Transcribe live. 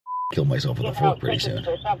kill myself with a fork pretty soon.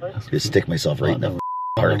 Just stick myself right in the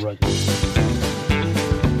heart.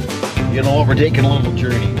 You know, we're taking a little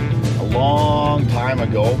journey. A long time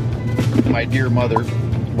ago, my dear mother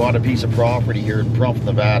bought a piece of property here in Prump,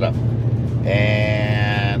 Nevada.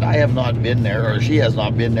 And I have not been there, or she has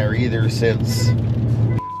not been there either since,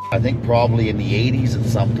 I think probably in the 80s and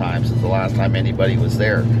sometimes since the last time anybody was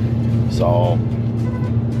there. So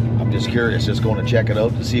I'm just curious, just going to check it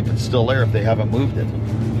out to see if it's still there, if they haven't moved it.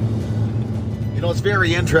 You know, it's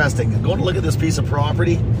very interesting. I'm going to look at this piece of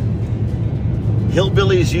property.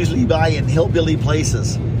 Hillbillies usually buy in hillbilly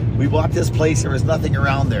places. We bought this place, there was nothing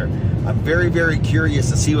around there. I'm very, very curious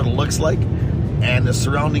to see what it looks like and the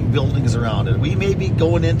surrounding buildings around it. We may be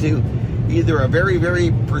going into either a very,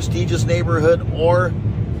 very prestigious neighborhood or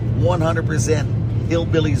 100%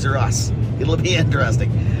 hillbillies or us. It'll be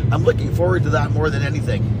interesting. I'm looking forward to that more than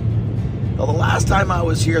anything. Now, the last time I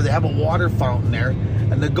was here, they have a water fountain there,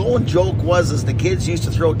 and the going joke was the kids used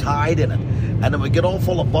to throw Tide in it, and it would get all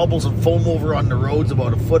full of bubbles and foam over on the roads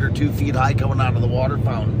about 1 or 2 feet high coming out of the water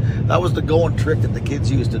fountain. That was the going trick that the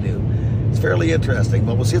kids used to do. It's fairly interesting,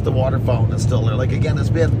 but we'll see if the water fountain is still there. Like, again, it's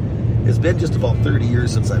been just about 30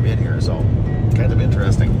 years since I've been here, so kind of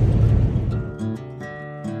interesting.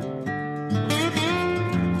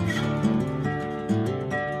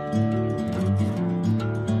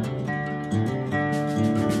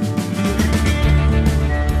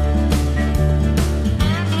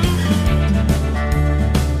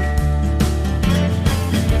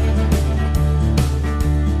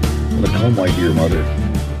 My dear mother,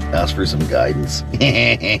 ask for some guidance.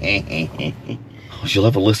 She'll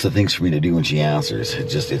have a list of things for me to do when she answers.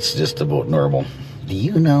 It's just about normal. Do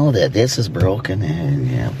you know that this is broken? And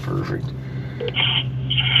yeah, perfect.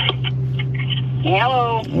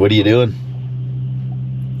 Hello. What are you doing?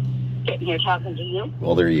 Sitting here talking to you.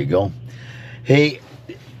 Well, there you go. Hey,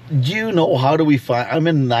 do you know how do we find? I'm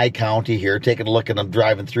in Nye County here, taking a look, and I'm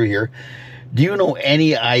driving through here. Do you know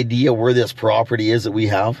any idea where this property is that we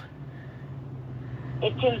have?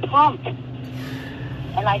 It's in Prump,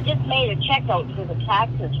 and I just made a check out for the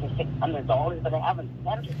taxes for $600, but I haven't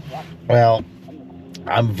sent it yet. Well,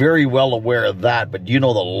 I'm very well aware of that, but do you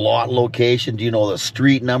know the lot location? Do you know the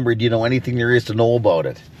street number? Do you know anything there is to know about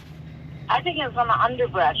it? I think it's on the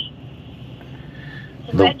underbrush.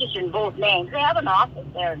 It's registered in both names. They have an office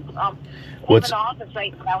there in Prump. They have an office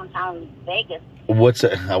right downtown Vegas. What's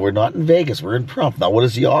it? We're not in Vegas. We're in Prump. Now, what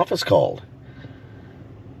is the office called?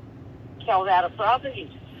 Out of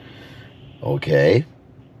properties. Okay.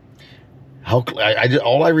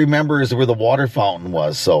 All I remember is where the water fountain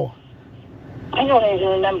was, so. I don't even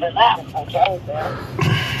remember that. Okay.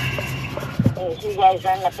 You guys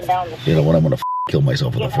running up and down the street. You know what? I'm going to kill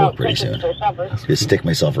myself with a fork pretty soon. Just stick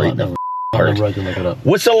myself right in the heart.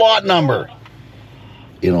 What's the lot number?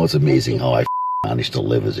 You know, it's amazing how I managed to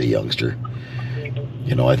live as a youngster.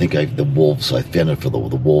 You know, I think the wolves, I fended for the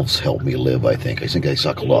wolves helped me live, I think. I think I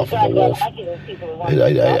suckled off of a wolf.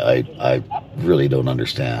 I really don't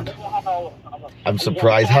understand. I'm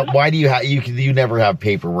surprised. Why do you never have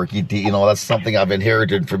paperwork? You know, that's something I've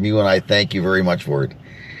inherited from you, and I thank you very much for it.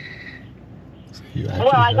 Well,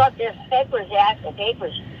 I got this papers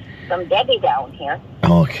from Debbie down here.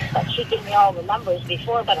 Okay. But she gave me all the numbers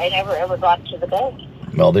before, but I never ever got to the bank.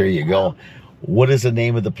 Well, there you go. What is the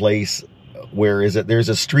name of the place? Where is it? There's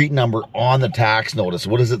a street number on the tax notice.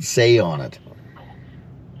 What does it say on it?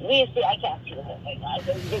 I can't see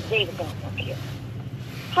the data from here.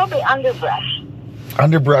 Probably Underbrush.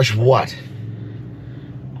 Underbrush what?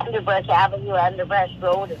 Underbrush Avenue, Underbrush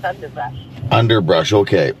Road is Underbrush. Underbrush,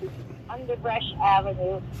 okay. Underbrush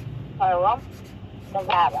Avenue, Pahrump,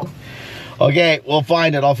 Nevada. Okay, we'll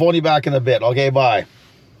find it. I'll phone you back in a bit. Okay, bye.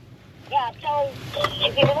 Yeah,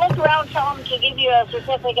 if you look around, tell them to give you a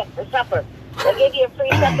certificate for supper. They'll give you a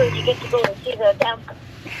free supper if you get to go and see the temple.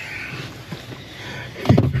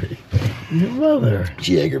 Your mother.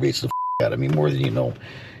 She aggravates the out of me more than you know.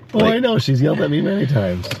 Oh, like, I know. She's yelled at me many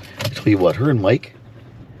times. I tell you what, her and Mike,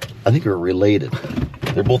 I think are related.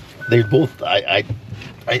 They're both, I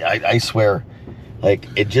swear, like,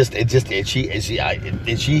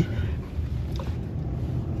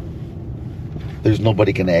 there's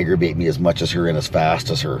nobody can aggravate me as much as her and as fast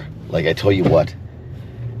as her. Like, I tell you what,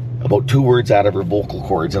 about 2 words out of her vocal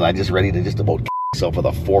cords and I'm just ready to just about myself with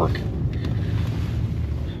a fork.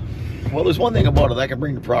 Well, there's one thing about it, I can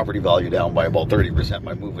bring the property value down by about 30%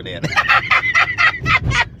 by moving in.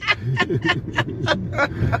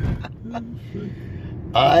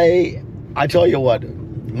 I tell you what,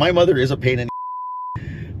 my mother is a pain in the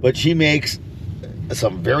but she makes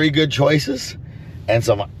some very good choices and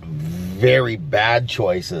some very bad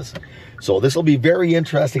choices. So this will be very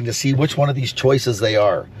interesting to see which one of these choices they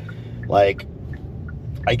are. Like,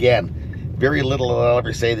 again, very little I'll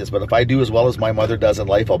ever say this, but if I do as well as my mother does in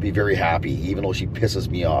life, I'll be very happy, even though she pisses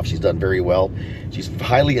me off. She's done very well. She's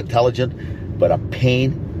highly intelligent, but a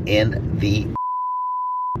pain in the...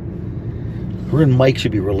 Her and Mike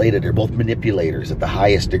should be related. They're both manipulators at the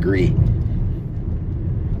highest degree.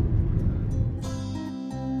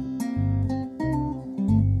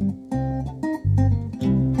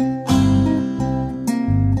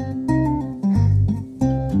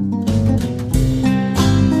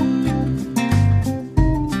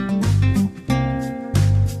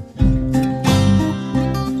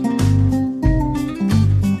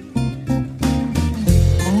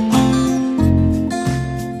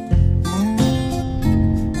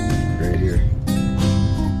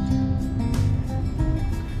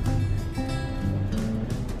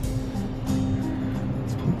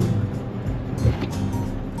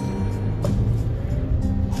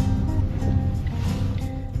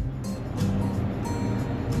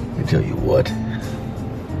 Tell you what, at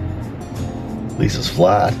least it's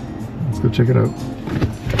flat. Let's go check it out.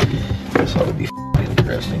 This ought to be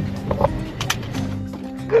interesting.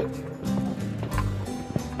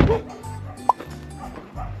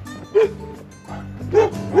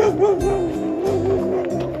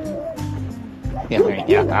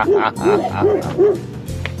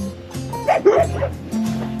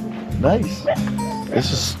 Nice.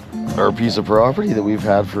 This is our piece of property that we've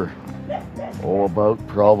had for about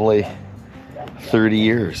probably 30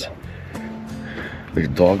 years. The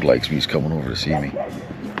dog likes me. He's coming over to see me.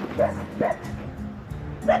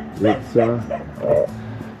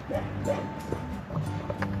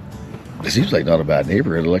 It seems like not a bad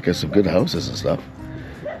neighborhood. Like us some good houses and stuff.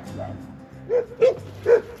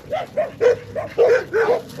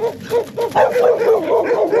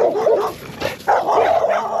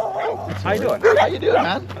 How you doing? How you doing,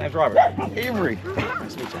 man? My name's Robert. Avery.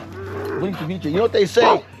 Nice to meet you. Nice to meet you. You know what they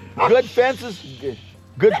say? Good fences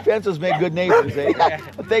make good neighbors, eh?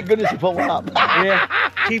 But thank goodness you put one up. Yeah,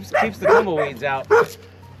 keeps the tumbleweeds out.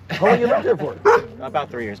 How long you lived there for?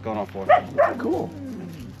 About 3 years, going on 4. Cool.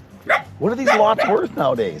 What are these lots worth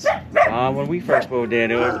nowadays? When we first moved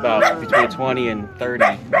in, it was about between 20 and 30.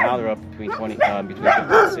 Now they're up between 50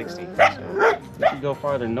 and 60. So if you go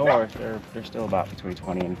farther north, they're still about between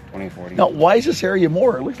 20 and 40. Now, why is this area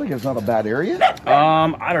more? It looks like it's not a bad area.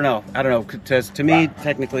 I don't know. Because to me,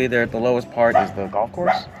 technically, the lowest part is the golf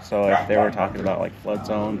course. So if they were talking about like flood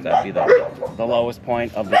zones, that'd be the lowest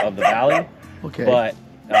point of the valley. Okay. But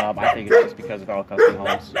I think it's just because of all custom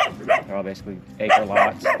homes. They're all basically acre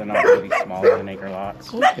lots. They're not really smaller than acre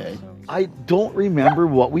lots. Okay. I don't remember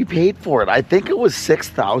what we paid for it. I think it was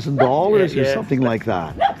 $6,000 or something like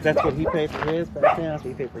that. That's what he paid for his back then. That's what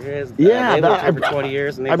he paid for his. Yeah. They lived here for 20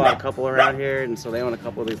 years, and they bought a couple around here, and so they own a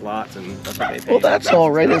couple of these lots, and that's what they paid. Well, that's all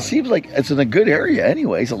right. It seems like it's in a good area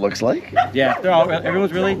anyways, it looks like. Yeah.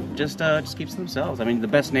 Everyone's really just keeps to themselves. I mean, the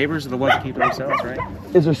best neighbors are the ones that keep to themselves, right?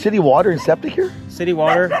 Is there city water and septic here? City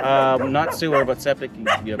water, not sewer, but septic.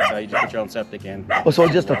 You just put your own septic in. Oh, so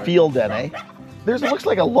just a field then, eh? There looks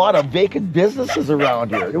like a lot of vacant businesses around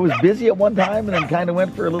here. It was busy at one time and then kind of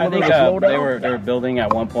went for a little bit of a slowdown. They were building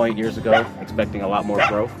at one point years ago, expecting a lot more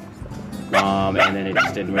growth. And then it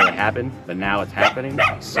just didn't really happen, but now it's happening.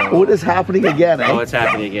 So what is happening again, eh? Oh, it's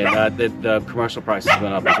happening again. The commercial prices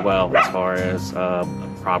went up as well as far as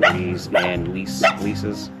properties and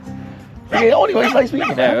leases. Okay, anyways, nice meeting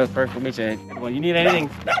you, man. Yeah, it was perfect to meet you. When you need anything,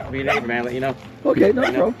 I'll be your neighbor, man. Let you know. Okay, no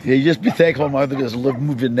problem. Yeah, you just be thankful my mother doesn't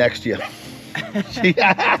move in next to you.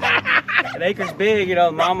 An acre's big,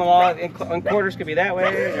 mom-in-law and quarters could be that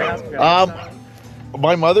way. Your house could be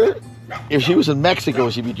my mother, if she was in Mexico,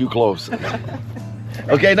 she'd be too close.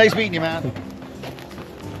 Okay, nice meeting you, man.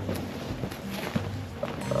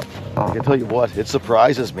 I can tell you what, it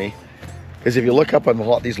surprises me, because if you look up on a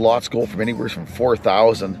lot, these lots go from anywhere from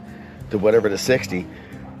 4,000 to whatever to 60.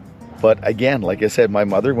 But again, like I said, my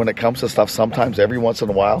mother, when it comes to stuff, sometimes every once in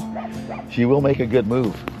a while, she will make a good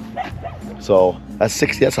move. So that's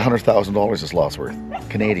 60. That's $100,000 this lot's worth,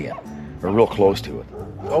 Canadian, or real close to it.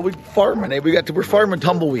 Oh, we're farming, eh? We're farming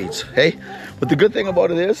tumbleweeds, hey. But the good thing about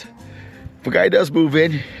it is, if a guy does move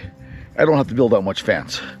in, I don't have to build that much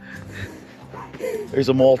fence. There's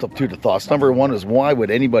a multitude of thoughts. Number one is, why would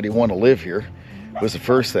anybody want to live here? Was the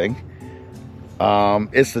first thing.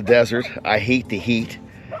 It's the desert. I hate the heat.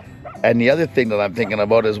 And the other thing that I'm thinking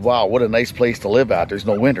about is, wow, what a nice place to live at. There's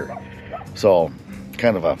no winter. So,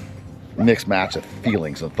 kind of a mixed match of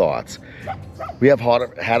feelings and thoughts. We have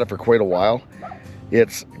had it for quite a while.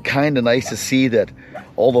 it's kind of nice to see that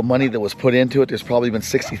all the money that was put into it, there's probably been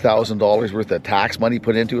 $60,000 worth of tax money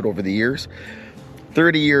put into it over the years.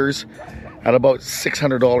 30 years at about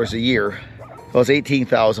 $600 a year, that was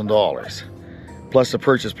 $18,000 plus the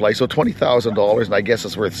purchase price, so $20,000, and I guess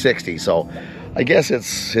it's worth 60. So I guess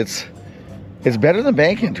it's better than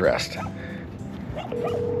bank interest.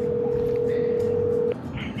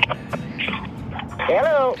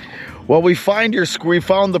 Hello. Well, we found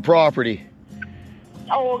the property.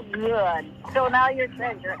 Oh, good. So now you're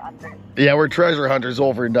treasure hunters. Yeah, we're treasure hunters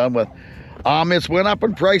over and done with. It's went up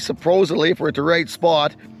in price supposedly if we're at the right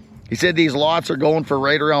spot. He said these lots are going for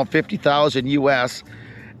right around 50,000 US,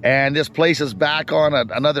 and this place is back on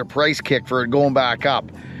another price kick for it going back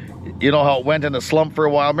up. You know how it went in a slump for a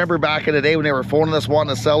while? Remember back in the day when they were phoning us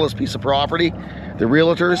wanting to sell this piece of property? The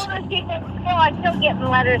realtors? I'm still getting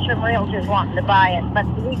letters from realtors wanting to buy it, but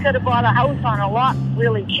we could have bought a house on a lot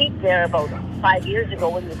really cheap there about 5 years ago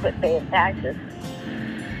when you quit paying taxes.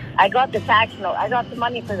 I got the tax note. I got the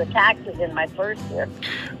money for the taxes in my first year.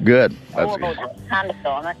 Good. Oh, about $100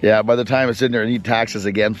 on it. Yeah, by the time it's in there, I need taxes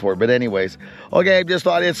again for it. But anyways, okay, I just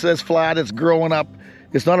thought it's flat. It's growing up.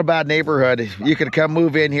 It's not a bad neighborhood. You could come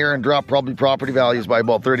move in here and drop probably property values by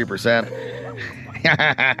about 30%. You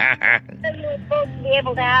were supposed to be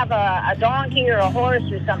able to have a donkey or a horse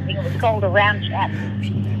or something. It was called a ranchette.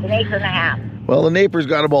 An acre and a half. Well, the neighbor's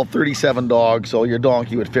got about 37 dogs, so your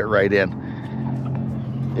donkey would fit right in.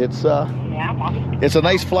 It's a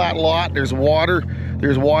nice flat lot. There's water.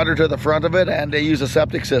 There's water to the front of it, and they use a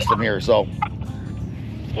septic system here. So.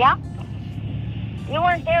 Yeah. You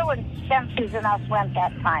weren't there when Spencer's and us went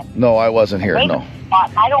that time. No, I wasn't here. No.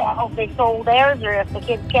 I don't know if they sold theirs or if the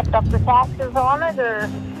kids kept up the taxes on it or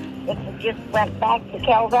if it just went back to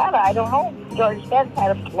Calzada. I don't know. George Spence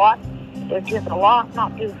had a lot. There's just a lot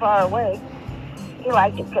not too far away. He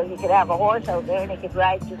liked it because he could have a horse out there and he could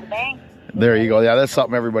ride to the bank. There you go. Yeah, that's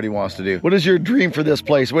something everybody wants to do. What is your dream for this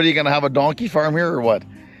place? What, are you going to have a donkey farm here or what?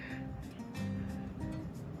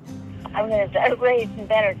 I'm going to start raising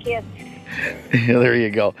better kids. Yeah, there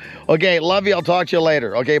you go. Okay, love you. I'll talk to you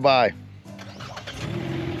later. Okay, bye.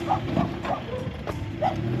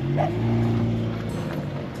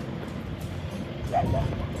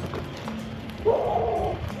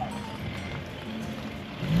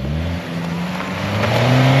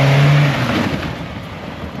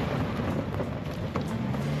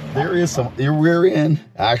 There is some, we're in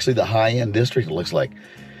actually the high-end district, it looks like.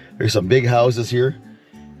 There's some big houses here,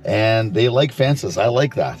 and they like fences. I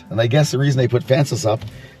like that. And I guess the reason they put fences up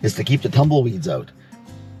is to keep the tumbleweeds out.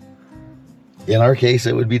 In our case,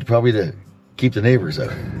 it would be probably to keep the neighbors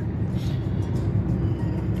out.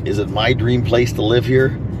 Is it my dream place to live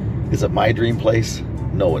here? Is it my dream place?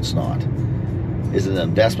 No, it's not. Is it an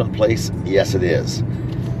investment place? Yes, it is.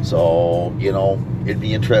 So, you know, it'd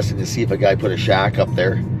be interesting to see if a guy put a shack up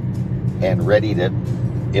there and readied it.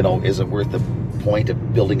 You know, is it worth the point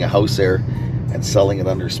of building a house there and selling it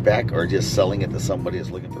under spec, or just selling it to somebody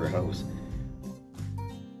that's looking for a house?